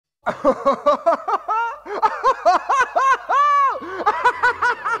You've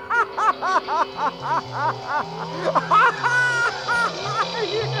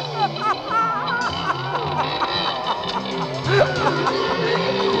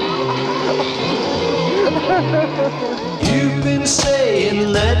been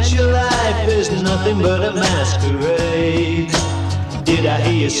saying that your life is nothing but a masquerade. Did I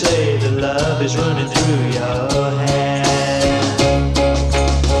hear you say that love is running through your head?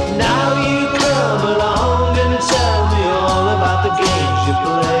 Now you come along and tell me all about the games you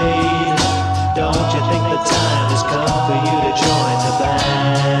played. Don't you think the time has come for you to join the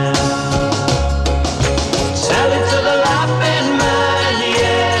band? Tell it to the laughing man,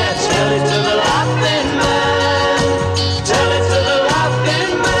 yeah, tell it to the laughing man. Tell it to the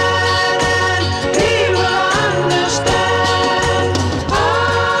laughing man and he will understand.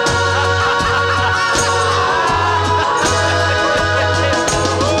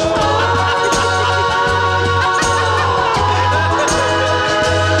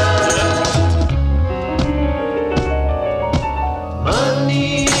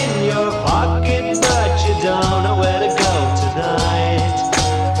 Money in your pocket, but you don't know where to go tonight.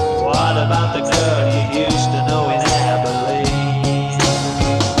 What about the girl you used to know in Abilene?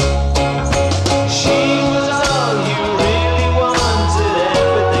 She was all you really wanted,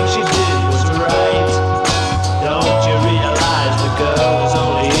 everything she did was right. Don't you realize the girl was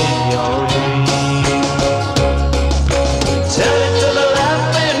only in your dream? Tell it to the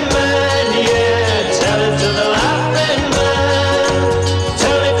laughing man, yeah, tell it to the laughing man.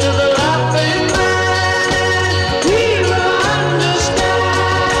 Tell it to the laughing man, he will understand.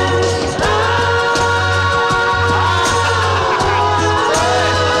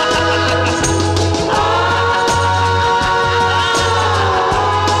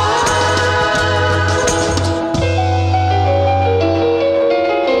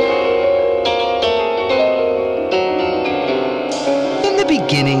 In the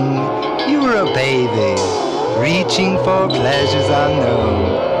beginning, you were a baby, reaching for pleasures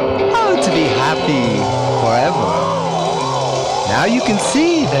unknown. Oh, to be happy forever. Now you can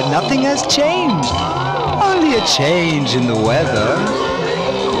see that nothing has changed, only a change in the weather.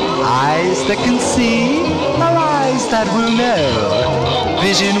 Eyes that can see are eyes that will know.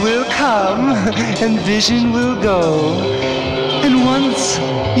 Vision will come and vision will go. And once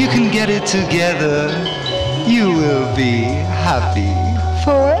you can get it together, you will be happy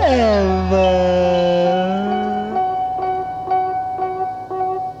forever.